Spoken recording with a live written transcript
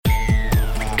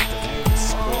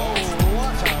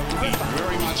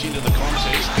much into the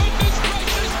contest. Goodness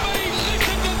gracious me,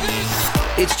 listen to this!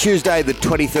 It's Tuesday, the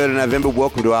 23rd of November.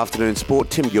 Welcome to Afternoon Sport.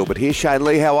 Tim Gilbert here. Shane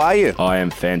Lee, how are you? I am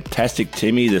fantastic,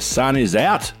 Timmy. The sun is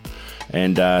out.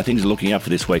 And things are looking up for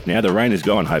this week now. The rain is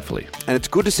gone, hopefully. And it's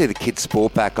good to see the kids'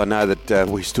 sport back. I know that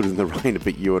we stood in the rain a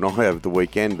bit, you and I, over the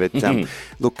weekend. But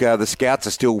look, the Scouts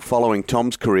are still following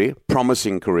Tom's career,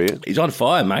 promising career. He's on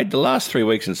fire, mate. The last 3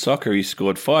 weeks in soccer, he's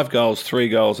scored 5 goals, 3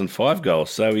 goals and 5 goals.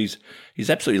 So he's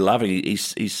absolutely loving it.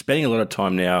 He's spending a lot of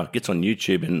time now, gets on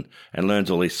YouTube and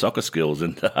learns all these soccer skills.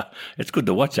 And it's good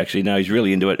to watch, actually. No, he's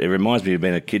really into it. It reminds me of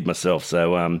being a kid myself.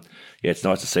 So, yeah, it's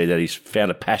nice to see that he's found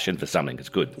a passion for something. It's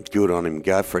good. Good on him.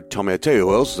 Go for it, Tommy. I'll tell you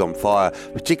who else is on fire,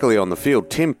 particularly on the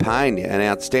field. Tim Payne, an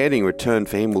outstanding return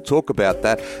for him. We'll talk about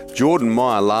that. Jordan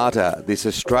Mailata, this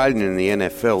Australian in the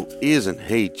NFL, isn't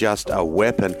he just a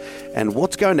weapon? And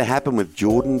what's going to happen with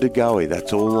Jordan De Goey?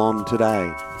 That's all on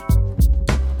today.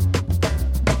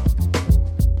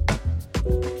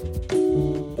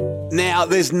 Now,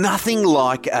 there's nothing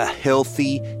like a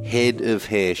healthy head of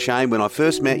hair. Shane, when I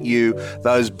first met you,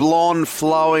 those blonde,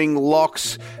 flowing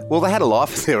locks, well, they had a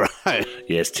life of their own.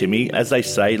 Yes, Timmy. As they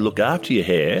say, look after your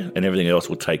hair and everything else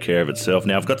will take care of itself.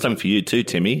 Now, I've got something for you too,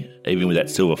 Timmy, even with that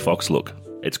silver fox look.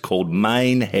 It's called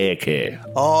Mane Hair Care.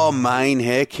 Oh, Mane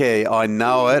Hair Care. I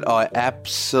know it. I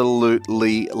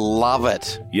absolutely love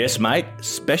it. Yes, mate.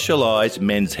 Specialised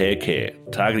men's hair care,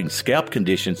 targeting scalp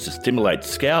conditions to stimulate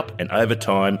scalp and, over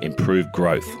time, improve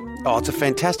growth. Oh, it's a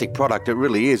fantastic product. It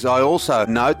really is. I also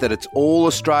note that it's all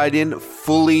Australian,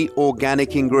 fully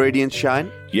organic ingredients,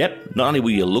 Shane. Yep. Not only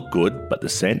will you look good, but the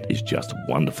scent is just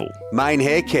wonderful. Mane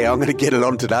Hair Care. I'm going to get it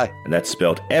on today. And that's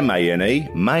spelled M-A-N-E,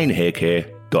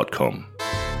 manehaircare.com.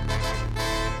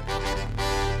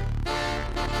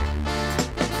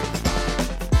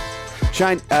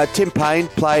 Shane, Tim Payne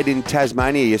played in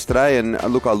Tasmania yesterday, and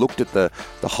look, I looked at the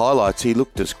highlights. He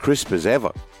looked as crisp as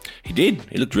ever. He did.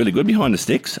 He looked really good behind the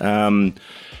sticks.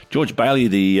 George Bailey,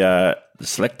 the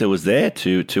selector, was there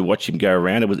to watch him go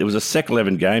around. It was a second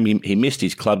 11 game. He missed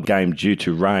his club game due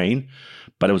to rain,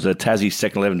 but it was a Tassie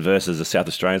second 11 versus a South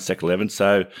Australian second 11.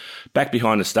 So back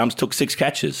behind the stumps, took 6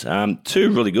 catches.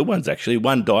 2 really good ones, actually.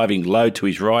 One diving low to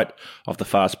his right off the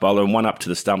fast bowler and one up to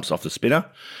the stumps off the spinner.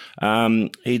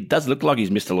 He does look like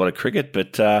he's missed a lot of cricket,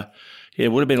 but yeah,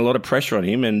 it would have been a lot of pressure on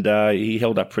him, and he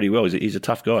held up pretty well. He's a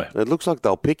tough guy. It looks like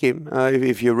they'll pick him.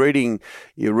 If you're reading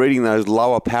those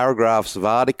lower paragraphs of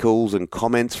articles and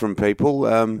comments from people,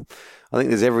 I think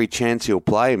there's every chance he'll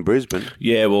play in Brisbane.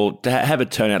 Yeah, well, to have a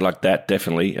turnout like that,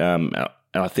 definitely.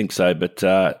 I think so, but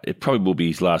it probably will be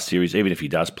his last series, even if he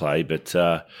does play. But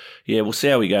yeah, we'll see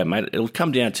how we go, mate. It'll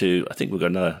come down to, I think we've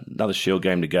got another Shield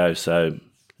game to go, so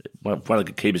one of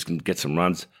the keepers can get some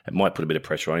runs. It might put a bit of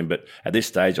pressure on him, but at this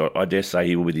stage, I dare say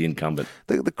he will be the incumbent.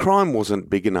 The crime wasn't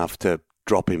big enough to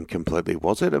drop him completely,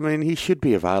 was it? I mean, he should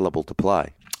be available to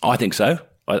play. I think so.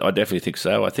 I definitely think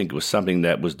so. I think it was something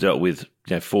that was dealt with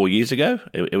 4 years ago.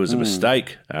 It was a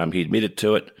mistake. He admitted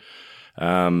to it.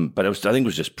 But I think it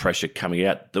was just pressure coming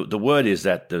out. The word is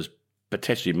that there's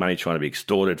potentially money trying to be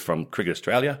extorted from Cricket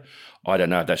Australia. I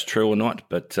don't know if that's true or not,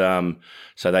 but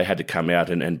so they had to come out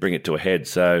and bring it to a head.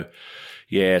 So,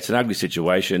 yeah, it's an ugly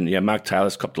situation. Yeah, Mark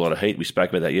Taylor's copped a lot of heat. We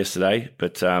spoke about that yesterday.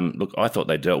 But, look, I thought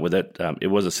they dealt with it. It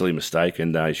was a silly mistake,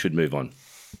 and he should move on.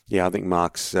 Yeah, I think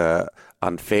Mark's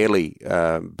unfairly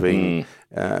being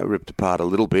ripped apart a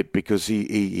little bit because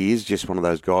he is just one of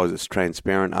those guys that's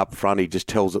transparent up front. He just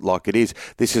tells it like it is.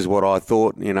 This is what I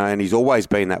thought, and he's always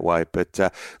been that way. But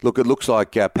look, it looks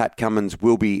like Pat Cummins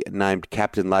will be named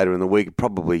captain later in the week,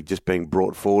 probably just being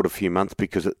brought forward a few months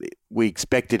because we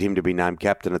expected him to be named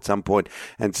captain at some point.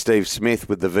 And Steve Smith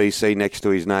with the VC next to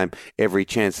his name, every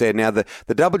chance there. Now, the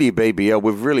WBBL,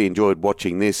 we've really enjoyed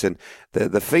watching this, and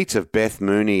the feats of Beth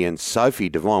Mooney and Sophie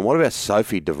Devine. What about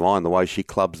Sophie Devine, the way she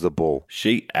clubs the ball?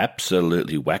 She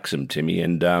absolutely whacks them, Timmy,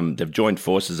 and they've joined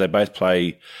forces. They both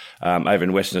play over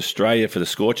in Western Australia for the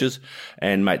Scorchers,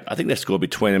 and, mate, I think they've scored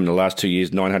between them in the last 2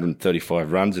 years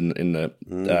 935 runs in the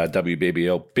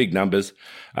WBBL, big numbers.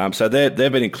 So they've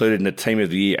been included in the Team of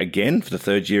the Year again for the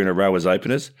 3rd year in a row as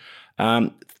openers.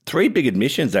 3 big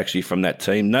admissions, actually, from that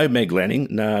team. No Meg Lanning,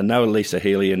 no Elisa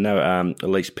Healy, and no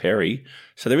Elise Perry.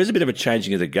 So there is a bit of a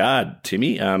changing of the guard,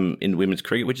 Timmy, in women's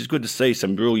cricket, which is good to see.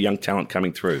 Some real young talent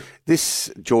coming through.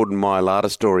 This Jordan Mailata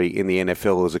story in the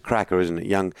NFL is a cracker, isn't it?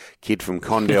 Young kid from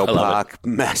Condell Park,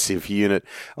 massive unit.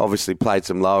 Obviously played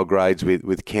some lower grades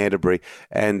with Canterbury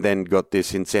and then got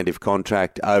this incentive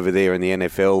contract over there in the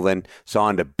NFL, then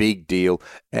signed a big deal.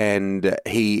 And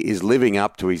he is living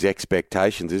up to his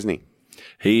expectations, isn't he?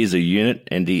 He is a unit,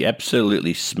 and he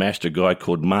absolutely smashed a guy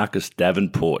called Marcus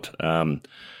Davenport.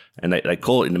 And they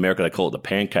call it, in America, they call it the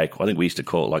pancake. I think we used to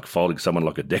call it like folding someone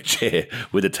like a deck chair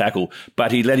with a tackle.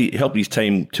 But he helped his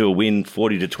team to a win,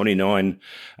 40-29.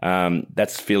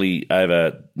 That's Philly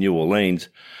over New Orleans.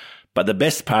 But the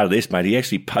best part of this, mate, he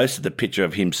actually posted the picture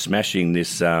of him smashing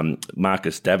this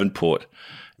Marcus Davenport.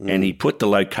 And he put the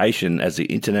location as the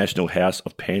International House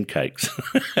of Pancakes.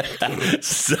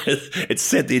 So it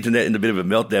set the internet in a bit of a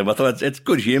meltdown. I thought it's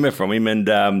good humour from him, and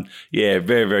very,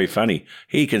 very funny.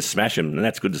 He can smash him, and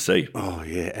that's good to see. Oh,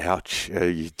 yeah, ouch.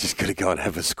 You just got to go and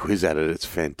have a squiz at it. It's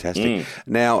fantastic.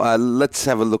 Now, let's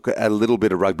have a look at a little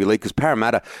bit of rugby league, because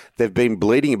Parramatta, they've been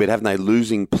bleeding a bit, haven't they?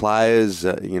 Losing players,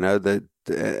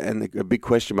 and a big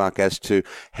question mark as to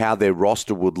how their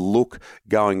roster would look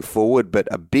going forward, but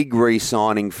a big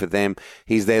re-signing for them.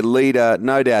 He's their leader.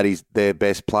 No doubt he's their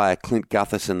best player. Clint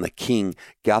Gutherson, the King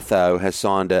Gutho, has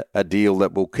signed a deal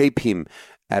that will keep him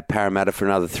at Parramatta for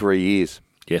another 3 years.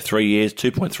 Yeah, 3 years,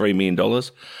 $2.3 million.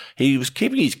 He was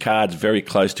keeping his cards very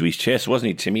close to his chest, wasn't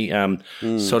he, Timmy?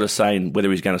 Sort of saying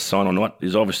whether he's going to sign or not.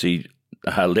 He's obviously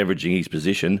leveraging his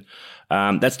position.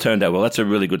 That's turned out well. That's a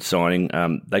really good signing.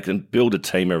 They can build a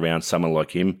team around someone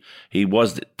like him. He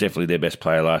was definitely their best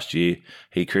player last year.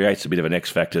 He creates a bit of an X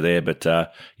factor there, but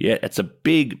it's a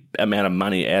big amount of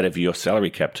money out of your salary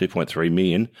cap, $2.3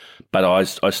 million. But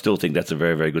I still think that's a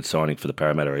very, very good signing for the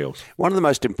Parramatta Eels. One of the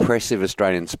most impressive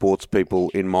Australian sports people,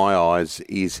 in my eyes,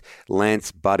 is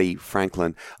Lance Buddy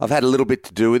Franklin. I've had a little bit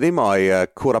to do with him. I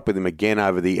caught up with him again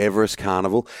over the Everest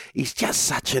Carnival. He's just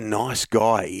such a nice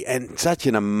guy and such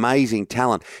an amazing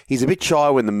talent. He's a bit shy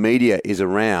when the media is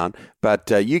around, but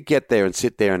you get there and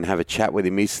sit there and have a chat with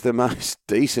him. He's the most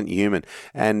decent human.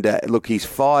 And look, he's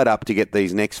fired up to get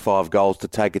these next 5 goals to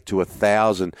take it to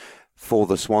 1,000 for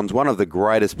the Swans. One of the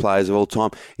greatest players of all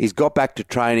time. He's got back to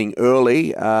training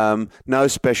early. No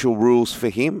special rules for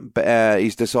him, but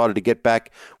he's decided to get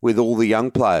back with all the young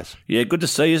players. Yeah, good to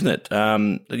see, isn't it?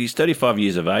 He's 35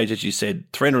 years of age, as you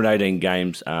said, 318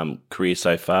 games career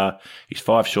so far. He's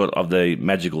 5 short of the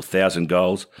magical 1,000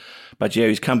 goals. But yeah,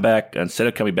 he's come back, instead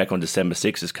of coming back on December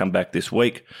 6th, has come back this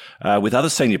week with other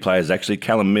senior players, actually,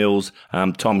 Callum Mills,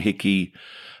 Tom Hickey,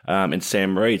 and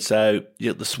Sam Reid. So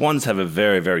the Swans have a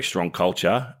very, very strong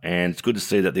culture, and it's good to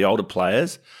see that the older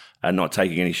players are not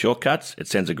taking any shortcuts. It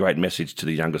sends a great message to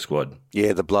the younger squad.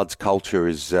 Yeah, the Bloods culture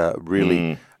is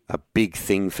really a big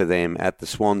thing for them at the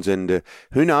Swans, and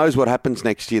who knows what happens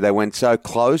next year. They went so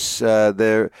close.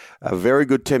 They're a very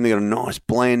good team. They got a nice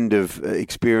blend of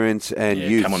experience and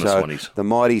youth. Come on, so the Swannies. The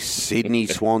mighty Sydney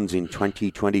Swans in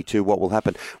 2022. What will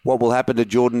happen? What will happen to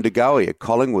Jordan De Goey at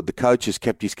Collingwood? The coach has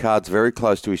kept his cards very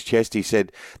close to his chest. He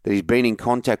said that he's been in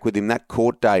contact with him. That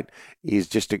court date is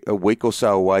just a week or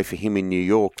so away for him in New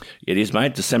York. It is,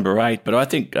 mate, December 8th. But I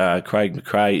think Craig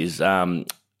McRae is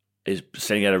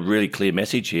sending out a really clear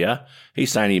message here.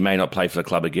 He's saying he may not play for the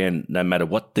club again, no matter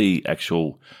what the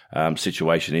actual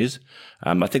situation is.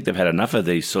 I think they've had enough of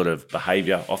these sort of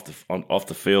behaviour off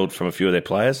the field from a few of their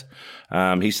players.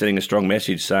 He's sending a strong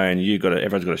message saying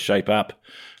everyone's got to shape up.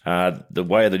 The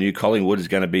way of the new Collingwood is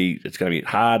going to be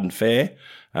hard and fair.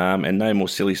 And no more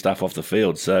silly stuff off the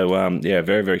field. So,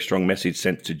 very, very strong message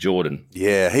sent to Jordan.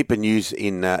 Yeah, a heap of news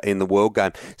in the World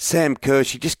Game. Sam Kerr,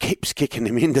 she just keeps kicking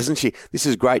him in, doesn't she? This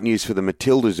is great news for the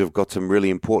Matildas, who've got some really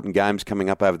important games coming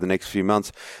up over the next few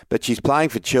months. But she's playing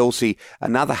for Chelsea,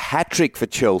 another hat-trick for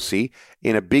Chelsea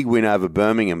in a big win over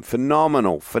Birmingham.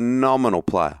 Phenomenal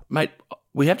player. Mate,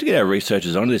 we have to get our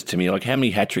researchers onto this, Timmy. Like how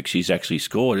many hat-tricks she's actually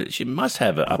scored. She must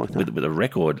have with a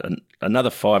record. Another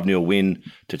 5-0 win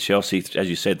to Chelsea. As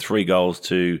you said, 3 goals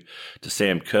to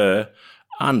Sam Kerr.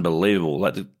 Unbelievable.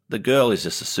 Like the girl is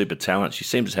just a super talent. She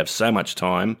seems to have so much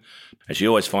time, and she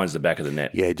always finds the back of the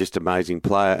net. Yeah, just amazing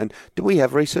player. And do we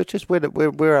have researchers? Where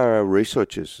are our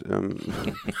researchers?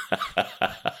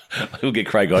 We'll get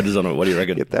Craig Hodges on it. What do you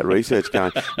reckon? Get that research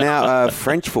going. Now,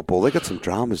 French football, they've got some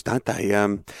dramas, don't they?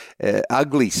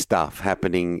 Ugly stuff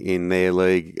happening in their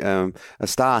league. A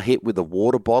star hit with a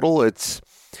water bottle.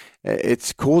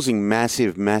 It's causing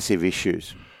massive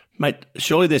issues. Mate,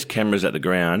 surely there's cameras at the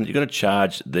ground. You've got to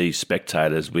charge the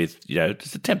spectators with,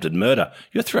 just attempted murder.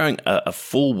 You're throwing a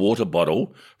full water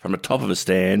bottle from the top of a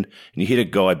stand and you hit a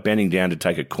guy bending down to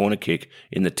take a corner kick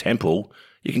in the temple.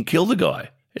 You can kill the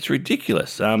guy. It's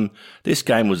ridiculous. This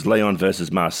game was Lyon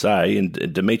versus Marseille,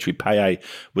 and Dimitri Payet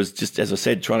was just, as I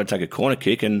said, trying to take a corner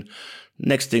kick, and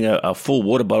next thing a full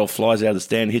water bottle flies out of the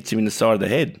stand and hits him in the side of the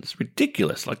head. It's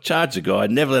ridiculous. Like, charge the guy,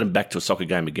 never let him back to a soccer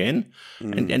game again,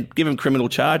 and give him criminal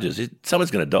charges.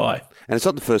 Someone's going to die. And it's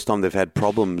not the first time they've had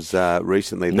problems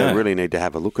recently. No. They really need to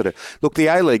have a look at it. Look, the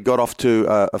A-League got off to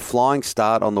a flying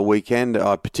start on the weekend.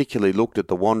 I particularly looked at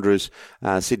the Wanderers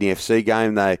Sydney FC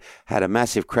game. They had a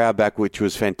massive crowd back, which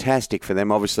was fantastic for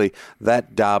them. Obviously,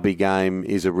 that derby game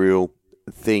is a real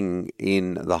thing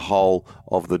in the whole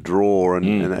of the draw,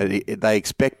 and they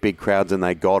expect big crowds, and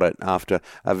they got it after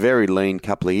a very lean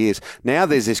couple of years. Now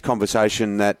there's this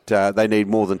conversation that they need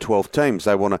more than 12 teams.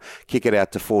 They want to kick it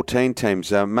out to 14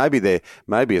 teams. Maybe there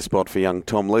may be a spot for young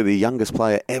Tom Lee, the youngest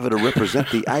player ever to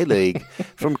represent the A-League.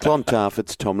 From Clontarf,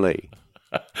 it's Tom Lee.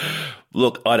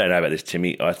 Look, I don't know about this,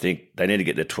 Timmy. I think they need to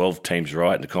get the 12 teams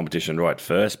right and the competition right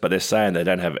first, but they're saying they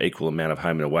don't have an equal amount of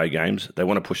home and away games. They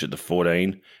want to push it to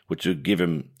 14, which would give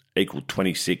them equal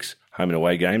 26 home and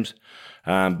away games.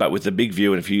 But with the big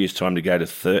view in a few years' time to go to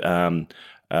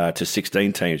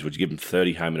 16 teams, which would give them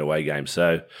 30 home and away games.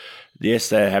 So, yes,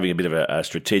 they're having a bit of a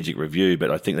strategic review,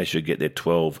 but I think they should get their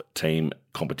 12-team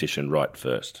competition right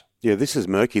first. Yeah, this is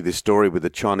murky, this story with the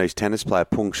Chinese tennis player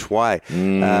Peng Shuai,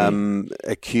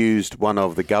 accused one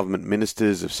of the government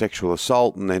ministers of sexual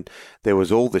assault, and then there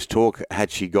was all this talk,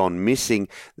 had she gone missing?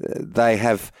 They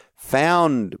have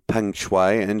found Peng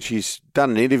Shuai, and she's done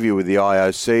an interview with the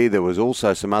IOC. There was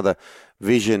also some other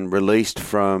vision released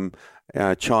from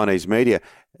Chinese media.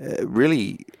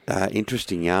 Really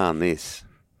interesting yarn, this.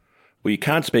 Well, you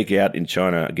can't speak out in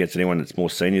China against anyone that's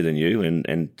more senior than you, and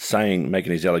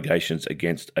making these allegations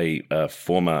against a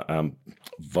former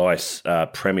vice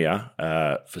premier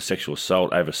for sexual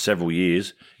assault over several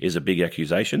years is a big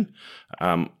accusation.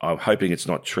 I'm hoping it's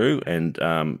not true, and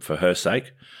for her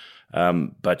sake.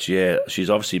 But yeah,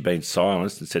 she's obviously been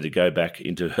silenced and said to go back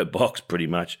into her box pretty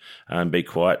much and be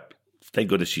quiet. Thank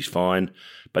goodness she's fine.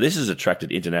 But this has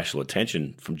attracted international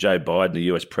attention, from Joe Biden, the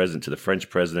US president, to the French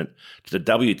president, to the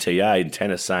WTA in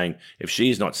tennis, saying if she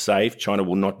is not safe, China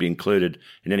will not be included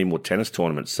in any more tennis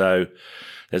tournaments. So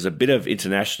there's a bit of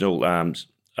international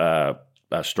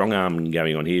strong-arming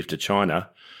going on here to China.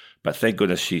 But thank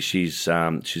goodness she's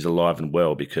alive and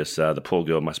well, because the poor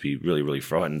girl must be really, really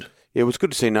frightened. Yeah, it was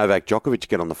good to see Novak Djokovic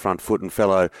get on the front foot and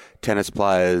fellow tennis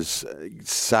players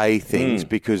say things,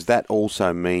 because that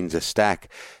also means a stack.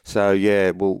 So,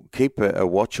 yeah, we'll keep a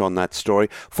watch on that story.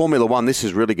 Formula One, this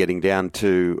is really getting down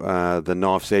to the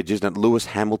knife's edge, isn't it? Lewis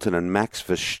Hamilton and Max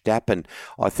Verstappen.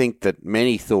 I think that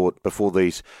many thought before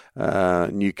these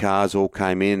new cars all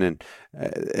came in and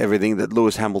everything that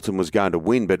Lewis Hamilton was going to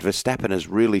win, but Verstappen has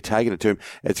really taken it to him.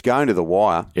 It's going to the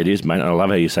wire. It is, mate. I love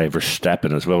how you say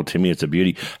Verstappen as well, Timmy. It's a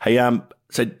beauty. Hey,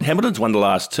 so Hamilton's won the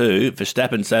last two,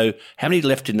 Verstappen. So how many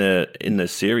left in the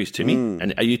series, Timmy?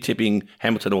 And are you tipping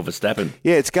Hamilton or Verstappen?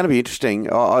 Yeah, it's going to be interesting.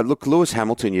 Look, Lewis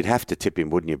Hamilton, you'd have to tip him,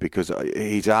 wouldn't you? Because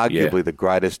he's arguably the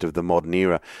greatest of the modern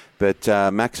era. But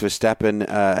Max Verstappen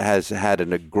has had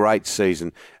a great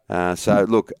season. So,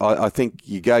 look, I think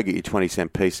you go get your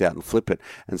 20-cent piece out and flip it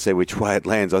and see which way it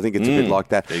lands. I think it's a bit like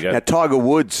that. Now, Tiger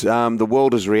Woods, the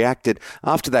world has reacted.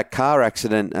 After that car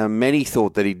accident, many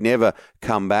thought that he'd never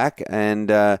come back,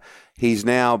 and he's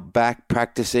now back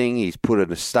practicing. He's put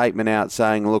in a statement out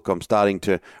saying, look, I'm starting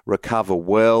to recover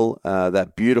well.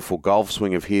 That beautiful golf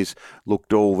swing of his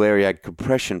looked all there. He had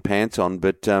compression pants on,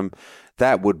 but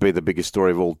that would be the biggest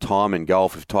story of all time in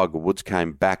golf if Tiger Woods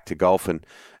came back to golf and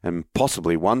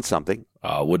possibly won something.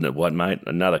 Oh, wouldn't it, what, mate?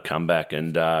 Another comeback.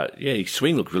 And, his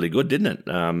swing looked really good, didn't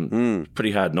it?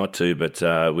 Pretty hard not to, but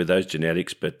with those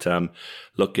genetics. But,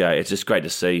 look, it's just great to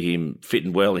see him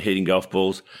fitting well and hitting golf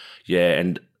balls. Yeah,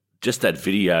 and just that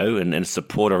video and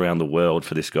support around the world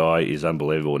for this guy is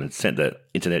unbelievable, and it sent the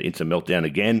internet into meltdown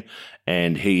again.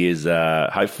 And he is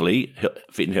hopefully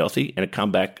fit and healthy, and a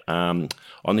comeback on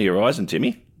the horizon,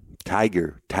 Timmy.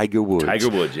 Tiger Woods. Tiger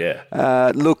Woods,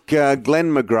 yeah. Look,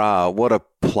 Glenn McGrath, what a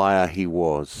player he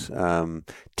was.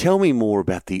 Tell me more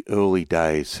about the early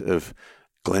days of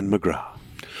Glenn McGrath.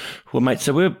 Well, mate,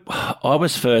 so I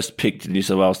was first picked in the New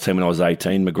South Wales team when I was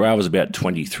 18. McGrath was about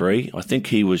 23. I think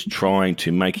he was trying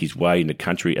to make his way in the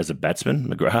country as a batsman,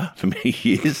 McGrath, for many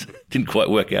years. Didn't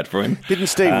quite work out for him. Didn't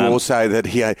Steve Waugh say that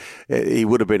he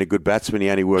would have been a good batsman? He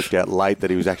only worked out late that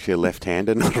he was actually a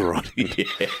left-hander, not a right. Yeah.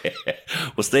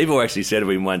 Well, Steve Waugh actually said to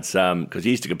him once, because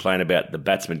he used to complain about the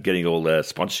batsmen getting all the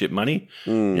sponsorship money,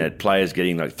 players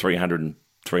getting like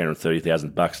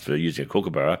 $330,000 for using a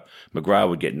kookaburra. McGrath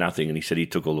would get nothing, and he said he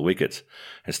took all the wickets.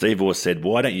 And Steve Waugh said,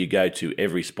 why don't you go to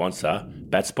every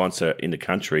bat sponsor in the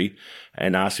country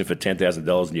and ask them for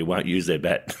 $10,000 and you won't use their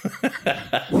bat?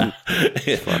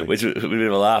 Which was a bit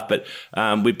of a laugh. But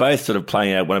we both sort of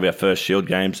playing out one of our first Shield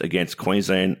games against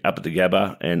Queensland up at the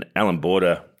Gabba, and Alan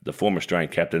Border the former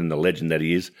Australian captain and the legend that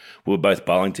he is. We were both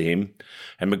bowling to him.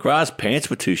 And McGrath's pants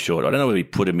were too short. I don't know whether he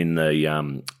put him in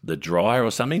the dryer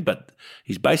or something, but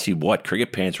his basically white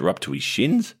cricket pants were up to his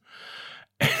shins.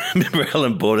 I remember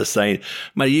Alan Border saying,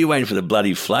 "Mate, are you waiting for the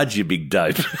bloody floods, you big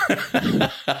dope?" And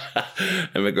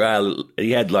McGrath, he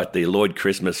had like the Lloyd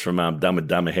Christmas from Dumb and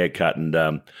Dumber haircut,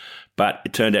 but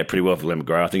it turned out pretty well for Glenn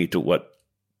McGrath. I think he took,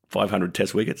 500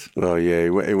 test wickets? Oh, yeah, he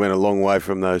went a long way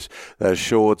from those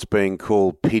shorts being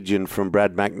called pigeon from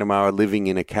Brad McNamara, living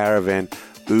in a caravan.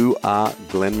 Glenn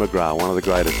McGrath, one of the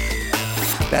greatest.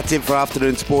 That's it for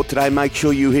Afternoon Sport today. Make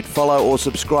sure you hit follow or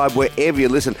subscribe wherever you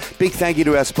listen. Big thank you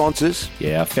to our sponsors.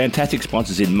 Yeah, our fantastic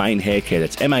sponsors in Maine Hair Care.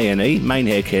 That's MANE,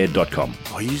 mainhaircare.com.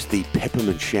 I used the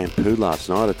peppermint shampoo last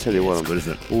night. I tell you what. It's good,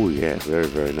 isn't it? Oh, yeah, very,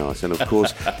 very nice. And, of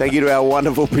course, thank you to our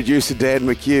wonderful producer, Dan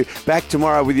McHugh. Back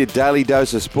tomorrow with your daily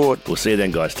dose of sport. We'll see you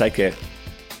then, guys. Take care.